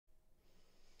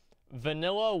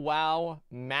Vanilla WoW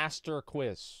Master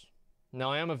Quiz.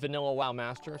 Now, I am a Vanilla WoW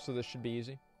Master, so this should be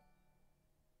easy.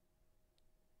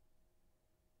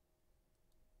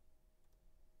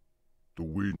 The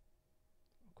win.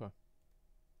 Okay.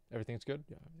 Everything's good?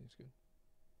 Yeah, everything's good.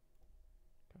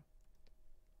 Okay.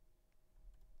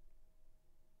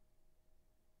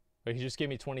 Wait, he just gave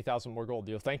me 20,000 more gold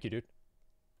deal. Thank you, dude.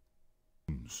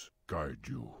 Guide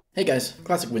you. Hey guys,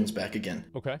 Classic Wins back again.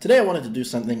 Okay. Today I wanted to do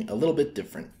something a little bit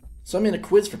different. So I made a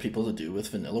quiz for people to do with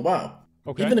Vanilla WoW.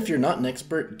 Okay. Even if you're not an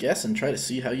expert, guess and try to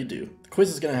see how you do. The quiz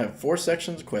is going to have 4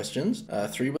 sections of questions,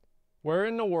 3 with... Where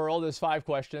in the world is 5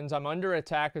 questions? I'm under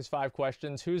attack is 5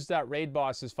 questions. Who's that raid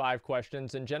boss is 5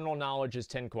 questions. And general knowledge is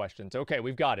 10 questions. Okay,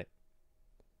 we've got it.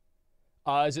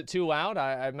 Is it too loud?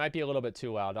 It might be a little bit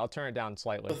too loud. I'll turn it down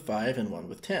slightly. with 5 and 1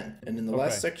 with 10. And in the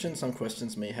last section, some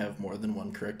questions may have more than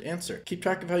one correct answer. Keep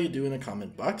track of how you do in a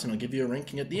comment box, and I'll give you a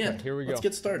ranking at the end. Here we go. Let's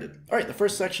get started. Alright, the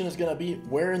first section is going to be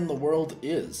where in the world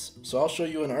is. So I'll show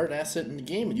you an art asset in the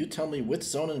game, and you tell me which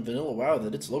zone in Vanilla WoW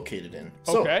that it's located in.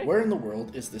 So, where in the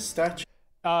world is this statue?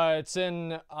 It's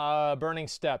in Burning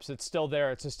Steps. It's still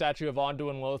there. It's a statue of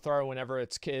Onduin Lothar whenever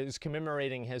it's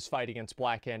commemorating his fight against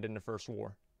Blackhand in the First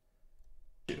War.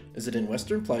 Is it in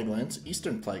Western Plaguelands,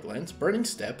 Eastern Plaguelands, Burning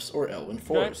Steppes, or Elwyn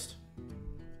Forest?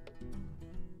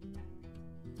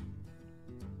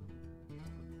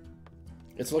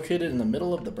 It's located in the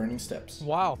middle of the Burning Steppes.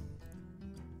 Wow.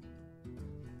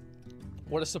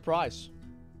 What a surprise.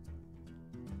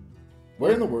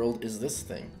 Where in the world is this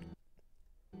thing?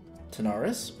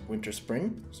 Tanaris, Winter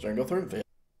Spring, Stranglethorn Vale.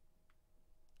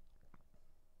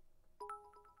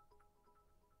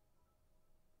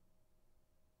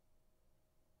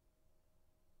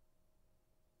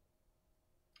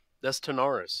 That's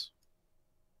Tanaris.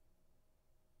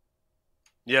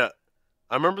 Yeah,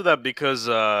 I remember that because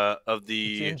of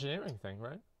the... It's the engineering thing,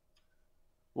 right?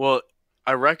 Well,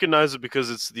 I recognize it because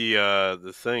it's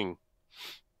the thing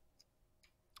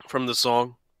from the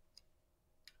song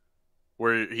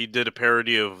where he did a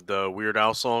parody of the Weird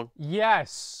Al song.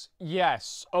 Yes,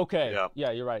 yes. Okay. Yeah,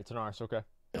 yeah, you're right. Tanaris. Okay.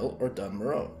 Or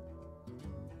Dunmoreau.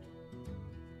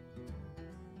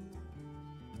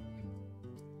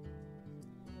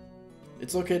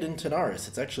 It's located in Tanaris.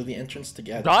 It's actually the entrance to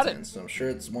Gadgetzan, so I'm sure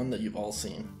it's one that you've all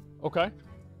seen. Okay.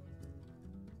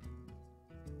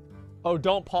 Oh,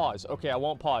 don't pause. Okay, I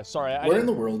won't pause. Sorry. Where in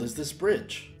the world is this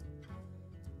bridge?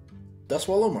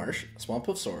 Dustwallow Marsh, Swamp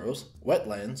of Sorrows,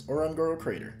 Wetlands, or Ungoro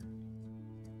Crater?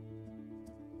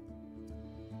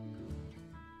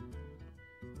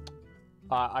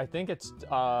 I think it's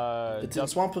It's in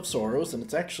Swamp of Sorrows, and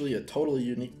it's actually a totally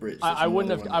unique bridge. I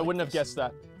wouldn't have guessed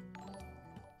that.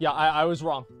 Yeah, I was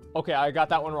wrong. Okay, I got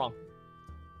that one wrong.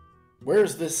 Where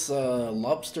is this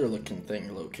lobster-looking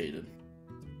thing located?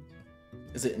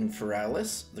 Is it in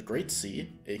Feralis, the Great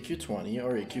Sea, AQ-20,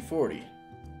 or AQ-40?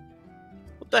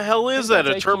 What the hell is that?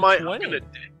 A termite?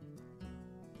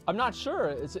 I'm not sure.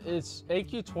 It's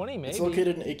AQ-20 maybe. It's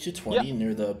located in AQ-20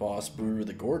 near the boss Brewer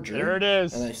the Gorger. There it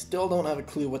is. And I still don't have a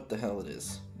clue what the hell it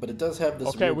is, but it does have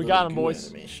this weird we got him, goo boys.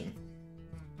 animation.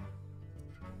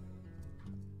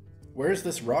 Where's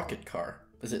this rocket car?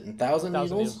 Is it in Thousand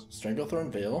Needles, Stranglethorn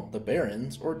Vale, the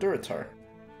Barrens, or Durotar?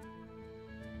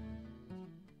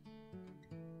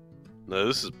 No,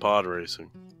 this is pod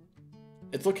racing.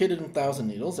 It's located in Thousand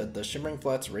Needles at the Shimmering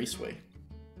Flats Raceway.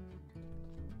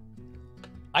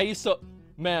 I used to...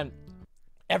 Man,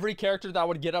 every character that I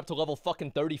would get up to level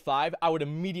fucking 35, I would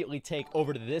immediately take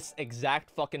over to this exact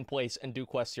fucking place and do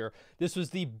quests here. This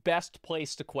was the best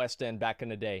place to quest in back in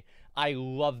the day. I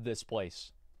love this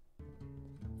place.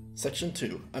 Section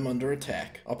 2. I'm under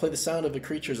attack. I'll play the sound of a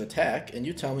creature's attack, and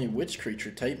you tell me which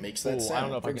creature type makes that sound. I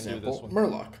don't know if For I can do example, this one.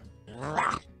 Murloc.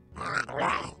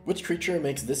 Which creature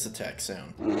makes this attack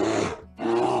sound?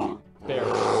 Bear.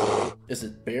 Is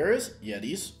it bears,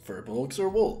 yetis, furbolgs, or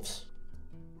wolves?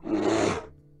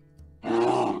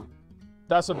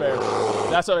 That's a bear.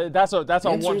 That's a The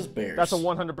answer is bears. That's a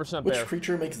 100% bear. Which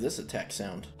creature makes this attack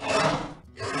sound?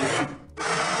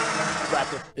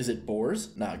 Raptor. Is it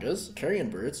boars, nagas, carrion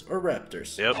birds, or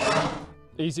raptors? Yep.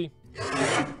 Easy.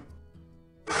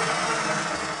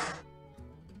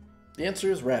 The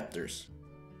answer is raptors.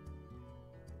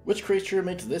 Which creature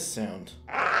makes this sound?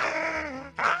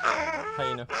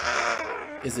 Hyena.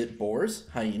 Is it boars,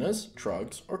 hyenas,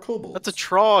 trogs, or kobolds? That's a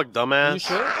trog, dumbass. Are you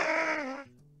sure?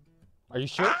 Are you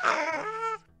sure?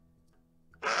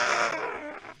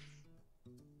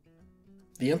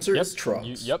 The answer is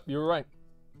trogs. Yep, you're right.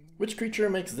 Which creature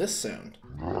makes this sound?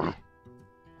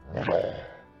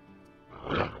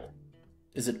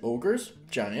 Is it ogres,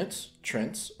 giants,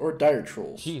 trents, or dire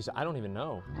trolls? Jeez, I don't even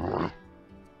know.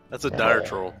 That's a dire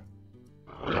troll.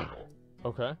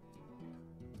 Okay.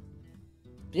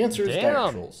 The answer is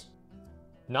dire trolls.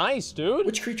 Nice, dude.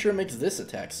 Which creature makes this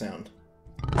attack sound?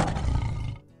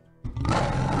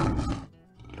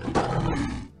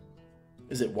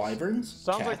 Is it wyverns,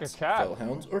 Sounds cats, like a cat.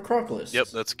 fellhounds, or crocolists? Yep,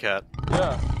 that's a cat.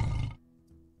 Yeah.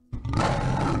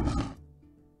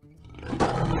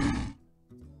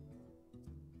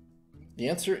 The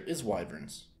answer is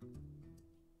wyverns.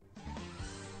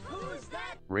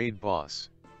 Raid boss.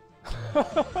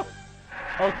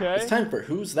 Okay. It's time for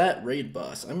Who's That Raid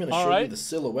Boss. I'm going to show you the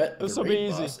silhouette of the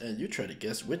raid boss, and you try to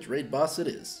guess which raid boss it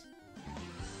is.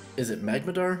 Is it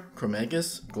Magmadar,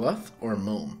 Chromagus, Gluth, or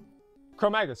Mome?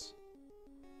 Chromagus.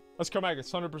 That's Chromagus,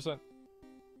 100%.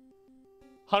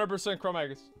 100%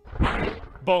 Chromagus.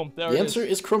 Boom, there it is. The answer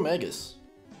is Chromagus.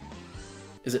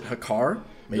 Is it Hakar?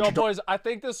 Yo, boys, I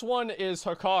think this one is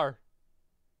Hakar.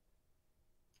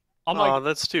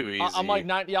 That's too easy. I'm like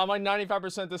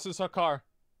 95% this is Hakar.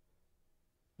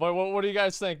 What do you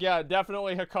guys think? Yeah,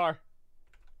 definitely Hakar.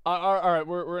 All right,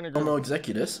 we're in agreement. Homo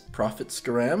Executus, Prophet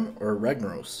Skaram, or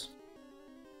Ragnaros?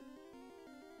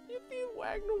 You think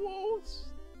Ragnaros?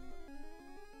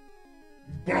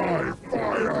 By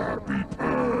fire be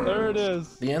purged. There it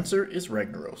is. The answer is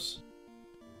Ragnaros.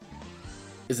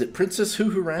 Is it Princess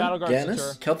Huhuran,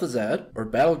 Ganis, Kel'Thuzad, or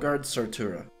Battleguard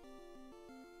Sartura?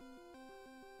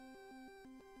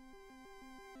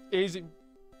 Easy.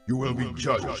 You will be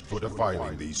judged for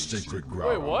defiling these sacred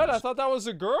grounds. Wait, what? I thought that was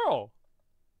a girl.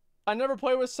 I never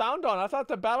played with sound on. I thought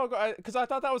the Battleguard, because I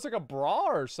thought that was like a bra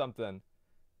or something.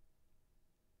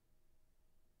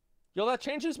 Yo, that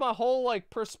changes my whole, like,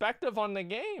 perspective on the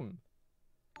game.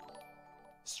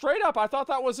 Straight up, I thought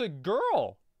that was a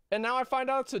girl. And now I find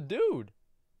out it's a dude.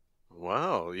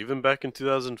 Wow, even back in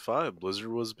 2005,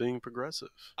 Blizzard was being progressive.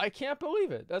 I can't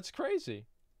believe it. That's crazy.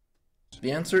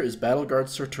 The answer is Battleguard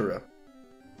Sartura.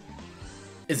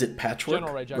 Is it Patchwork,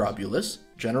 Robulus,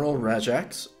 General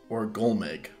Rajax, or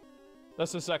Golmeg?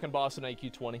 That's the second boss in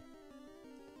AQ 20.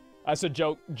 That's a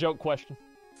joke question.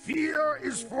 Fear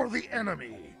is for the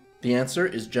enemy. The answer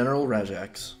is General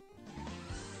Rajax.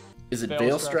 Is it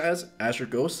Veilstraz, Azure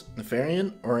Ghost,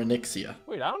 Nefarian, or Onyxia?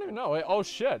 Wait, I don't even know. Oh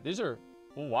shit, these are...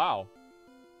 Oh, wow.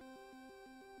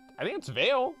 I think it's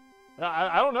Veil.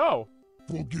 I don't know.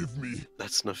 Forgive me.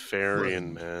 That's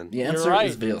Nefarian, man. The answer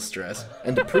is Veilstraz.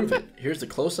 And to prove it, here's a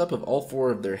close-up of all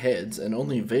four of their heads, and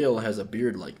only Veil has a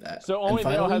beard like that. So only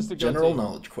Veil has the general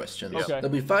knowledge questions. Okay. There'll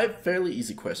be 5 fairly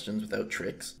easy questions without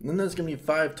tricks, and then there's going to be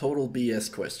 5 total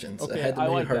BS questions. Okay, I had to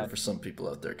make it hard for some people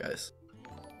out there, guys.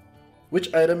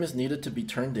 Which item is needed to be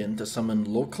turned in to summon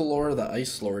Lokalor the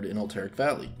Ice Lord in Alteric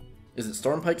Valley? Is it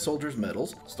Stormpike Soldier's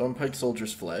Metals, Stormpike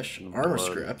Soldier's Flesh, Armor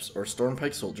Scraps, or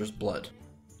Stormpike Soldier's Blood?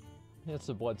 Yeah, it's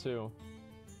the blood too.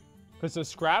 Because the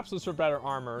scraps is for better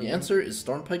armor. The answer is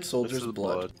Stormpike Soldier's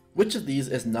blood. Which of these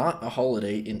is not a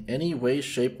holiday in any way,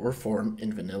 shape, or form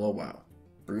in Vanilla WoW?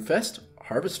 Brewfest,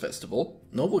 Harvest Festival,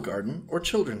 Noble Garden, or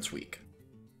Children's Week?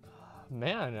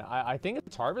 Man, I think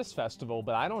it's Harvest Festival,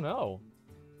 but I don't know.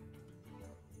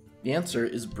 The answer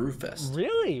is Brewfest.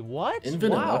 Really? What? In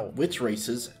Vanilla, which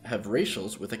races have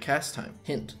racials with a cast time?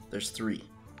 Hint, there's 3.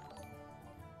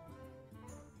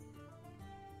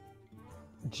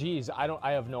 Jeez,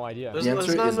 I have no idea. The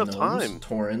answer is Gnomes,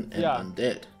 Tauren, and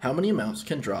Undead. How many amounts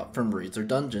can drop from raids or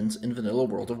dungeons in Vanilla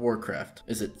World of Warcraft?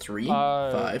 Is it 3,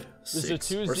 5,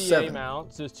 6, or 7?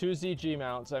 Mounts. There's 2 ZG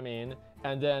mounts, and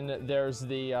then there's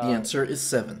the... The answer is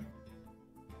 7.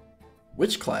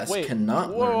 Which class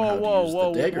cannot learn how to use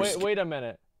the dagger skill? Wait a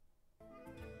minute.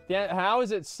 How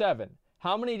is it 7?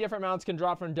 How many different mounts can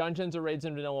drop from dungeons or raids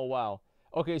in Vanilla WoW?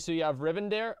 Okay, so you have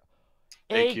Rivendare.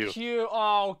 AQ.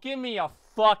 Oh, give me a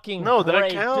fucking break.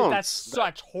 That counts. Dude, that's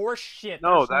such horse shit.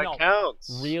 No, that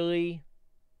counts. Really?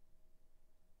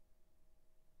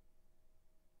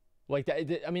 Like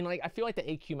that? I mean, like I feel like the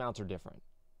AQ mounts are different.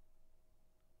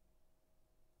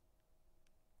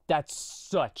 That's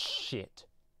such shit.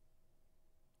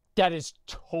 That is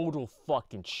total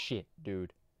fucking shit,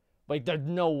 dude. Like, there's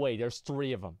no way. There's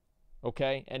 3 of them.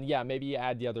 Okay? And yeah, maybe you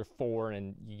add the other 4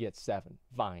 and you get 7.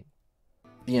 Fine.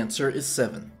 The answer is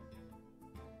 7.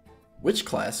 Which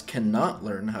class cannot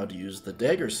learn how to use the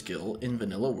dagger skill in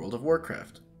Vanilla World of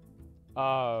Warcraft?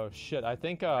 Oh, shit. I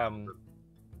think,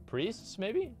 priests,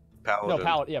 maybe? Paladin. No,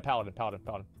 paladin. Yeah, paladin.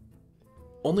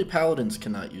 Only paladins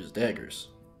cannot use daggers.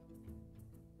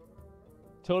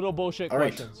 Total bullshit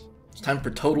questions. It's time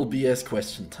for total BS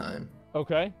question time.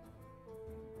 Okay.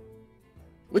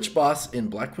 Which boss in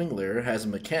Blackwing Lair has a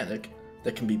mechanic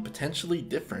that can be potentially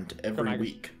different every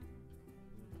week?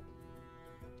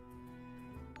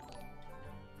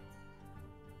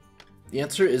 The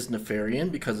answer is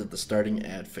Nefarian because of the starting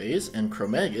ad phase, and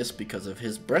Chromagus because of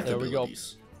his breath There we go.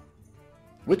 abilities.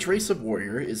 Which race of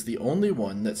warrior is the only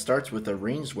one that starts with a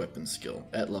ranged weapon skill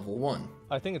at level 1?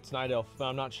 I think it's Night Elf, but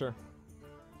I'm not sure.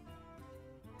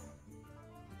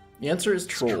 The answer is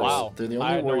Trolls. Wow. They're the I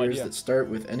only had no warriors idea. that start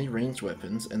with any ranged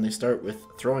weapons, and they start with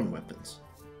throwing weapons.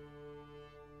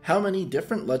 How many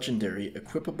different legendary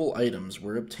equipable items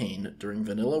were obtained during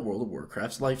vanilla World of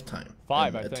Warcraft's lifetime?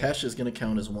 5, And I think. Atesh is going to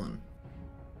count as 1.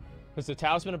 It's the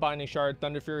Talisman of Binding Shard,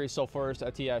 Thunder Fury, Sulphurus,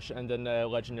 Atiesh, and then the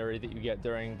legendary that you get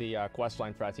during the quest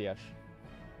line for Atiesh.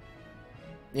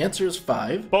 The answer is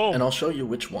 5, Boom. and I'll show you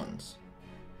which ones.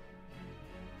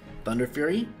 Thunder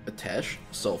Fury, Atesh,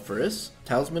 Sulphurus,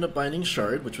 Talisman of Binding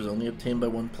Shard, which was only obtained by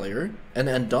one player, and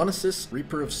Andonasis,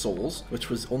 Reaper of Souls, which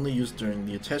was only used during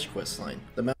the Atesh questline.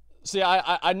 The See,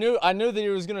 I knew that he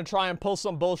was gonna try and pull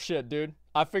some bullshit, dude.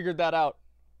 I figured that out.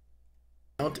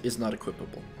 mount is not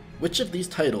equipable. Which of these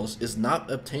titles is not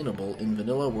obtainable in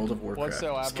vanilla World of Warcraft? Bloodsail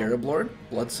Admiral. Scarab Lord,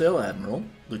 Bloodsail Admiral,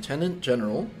 Lieutenant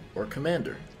General, or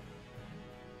Commander?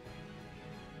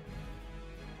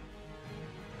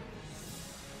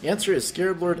 The answer is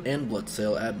Scarab Lord and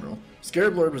Bloodsail Admiral.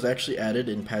 Scarab Lord was actually added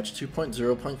in patch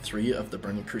 2.0.3 of the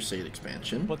Burning Crusade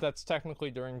expansion. But that's technically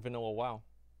during vanilla WoW.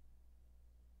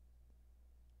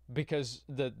 Because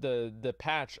the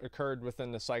patch occurred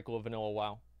within the cycle of vanilla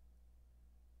WoW.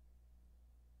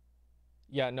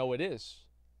 Yeah, no, it is.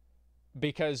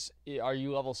 Because are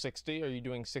you level 60? Are you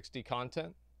doing 60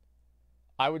 content?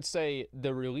 I would say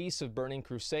the release of Burning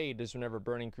Crusade is whenever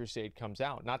Burning Crusade comes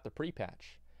out, not the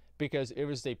pre-patch. Because if it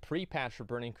was a pre-patch for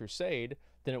Burning Crusade,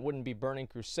 then it wouldn't be Burning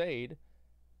Crusade,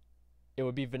 it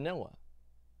would be vanilla.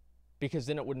 Because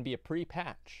then it wouldn't be a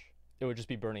pre-patch. It would just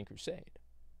be Burning Crusade.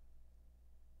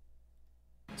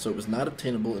 So it was not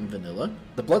obtainable in vanilla.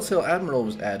 The Bloodsail Admiral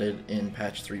was added in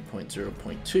patch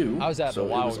 3.0.2, I was at so a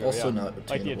while it was ago, also yeah. not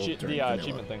Like obtainable during the vanilla.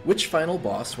 achievement thing. Which final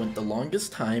boss went the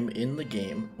longest time in the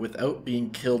game without being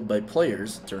killed by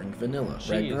players during vanilla?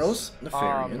 Jeez. Ragnaros,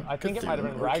 Nefarian, I think it might have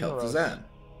Cthulhu, been or Ragnaros.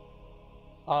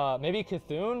 Kel'Thuzad? Maybe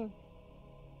Cthulhu?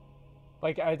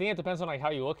 Like, I think it depends on like how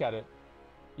you look at it.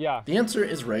 Yeah. The answer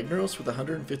is Ragnaros with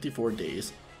 154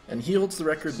 days, and he holds the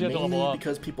record So you had to level mainly up.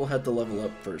 because people had to level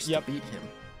up first Yep. to beat him.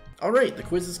 Alright, the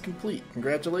quiz is complete.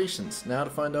 Congratulations. Now to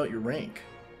find out your rank.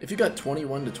 If you got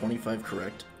 21 to 25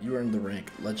 correct, you earned the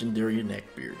rank Legendary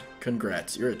Neckbeard.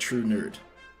 Congrats, you're a true nerd.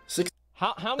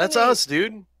 How many? That's us,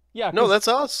 dude. Yeah. No, 'cause that's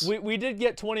us. we did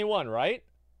get 21, right?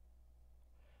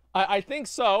 I think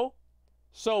so.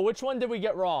 So which one did we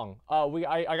get wrong?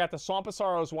 I got the Swamp of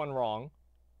Sorrows one wrong.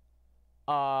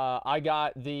 I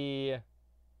got the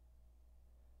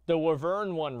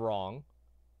Wyvern one wrong.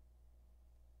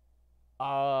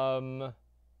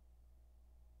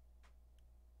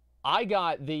 I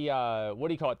got the what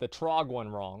do you call it? The Trog one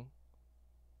wrong.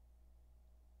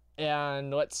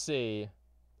 And let's see.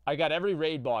 I got every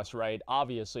raid boss right,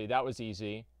 obviously. That was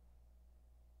easy.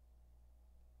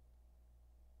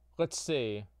 Let's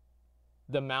see.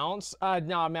 The mounts? No,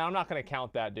 man, I'm not going to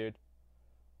count that, dude.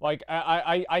 Like,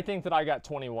 I think that I got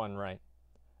 21 right.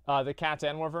 The cats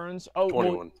and wyverns? Oh,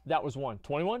 21. well, that was one.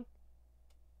 21?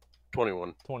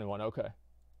 21. 21, okay.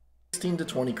 16 to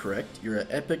 20 correct, you're an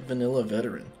epic vanilla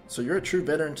veteran. So you're a true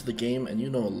veteran to the game and you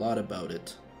know a lot about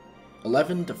it.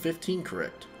 11 to 15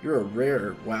 correct, you're a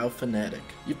rare WoW fanatic.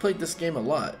 You played this game a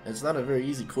lot, and it's not a very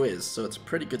easy quiz, so it's a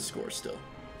pretty good score still.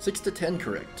 6 to 10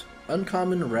 correct,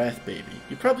 uncommon Wrath baby.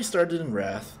 You probably started in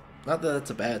Wrath, not that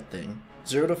that's a bad thing.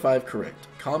 0 to 5 correct,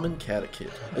 common Catechid.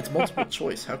 It's multiple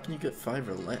choice, how can you get 5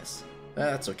 or less?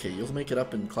 That's okay, you'll make it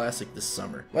up in Classic this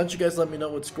summer. Why don't you guys let me know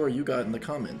what score you got in the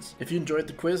comments. If you enjoyed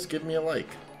the quiz, give me a like.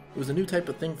 It was a new type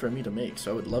of thing for me to make,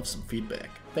 so I would love some feedback.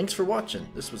 Thanks for watching,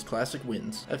 this was Classic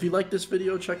Wins. If you liked this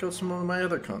video, check out some of my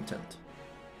other content.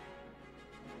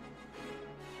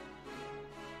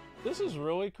 This is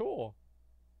really cool.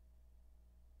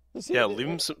 Yeah, leave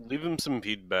him some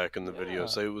feedback in the video. Yeah.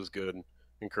 Say it was good.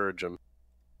 Encourage him.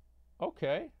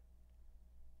 Okay.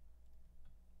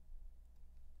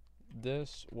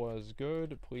 This was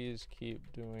good. Please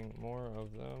keep doing more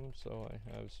of them so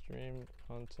I have stream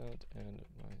content and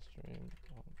my stream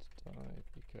won't die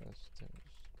because there's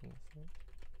nothing.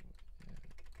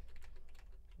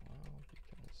 Wow,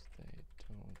 because they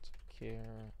don't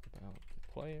care about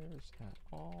the players at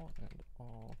all, and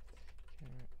all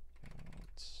care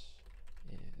about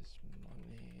is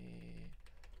money.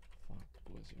 Fuck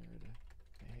Blizzard.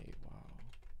 I hate WoW.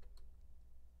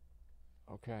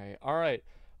 Okay, alright.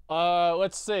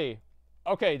 Let's see.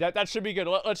 Okay, that should be good.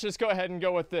 Let's just go ahead and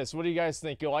go with this. What do you guys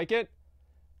think? You like it?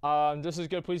 This is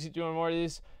good. Please keep doing more of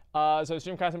these. So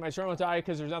streamcasting my stream will die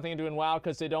because there's nothing to do in WoW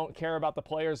because they don't care about the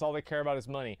players. All they care about is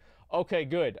money. Okay,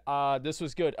 good. This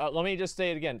was good. Let me just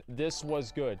say it again. This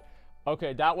was good.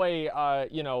 Okay, that way,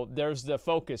 you know, there's the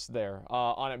focus there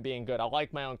on it being good. I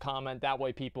like my own comment. That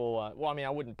way people, well, I mean,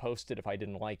 I wouldn't post it if I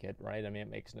didn't like it, right? I mean,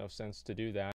 it makes no sense to do that.